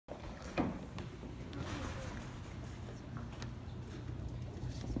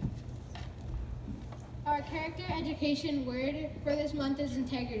our character education word for this month is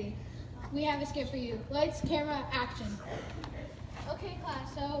integrity. We have a skit for you. Lights, camera, action. Okay,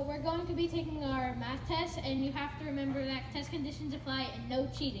 class, so we're going to be taking our math test, and you have to remember that test conditions apply and no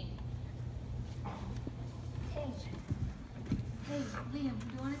cheating. Hey, Liam, do you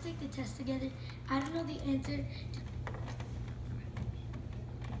want to take the test together? I don't know the answer to...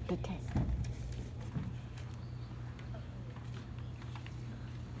 Good test.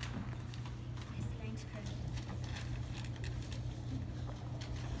 Thanks, Chris.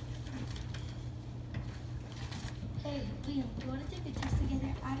 Hey, Liam, do you want to take the test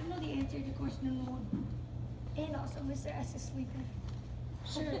together? I don't know the answer to question number 1. And also, Mr. S is sleeping.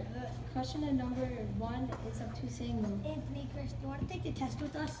 Sure. Question number 1 is up to single. Anthony, Chris, do you want to take the test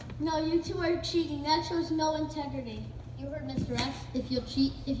with us? No, you two are cheating. That shows no integrity. You heard Mr. S. If you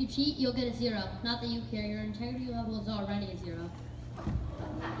cheat, you'll get a 0. Not that you care. Your integrity level is already a 0.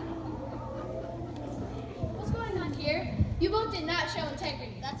 What's going on here? You both did not show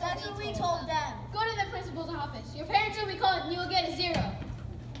integrity. That's what we told them. Go to the principal's office. Your parents will be called and you will get a 0.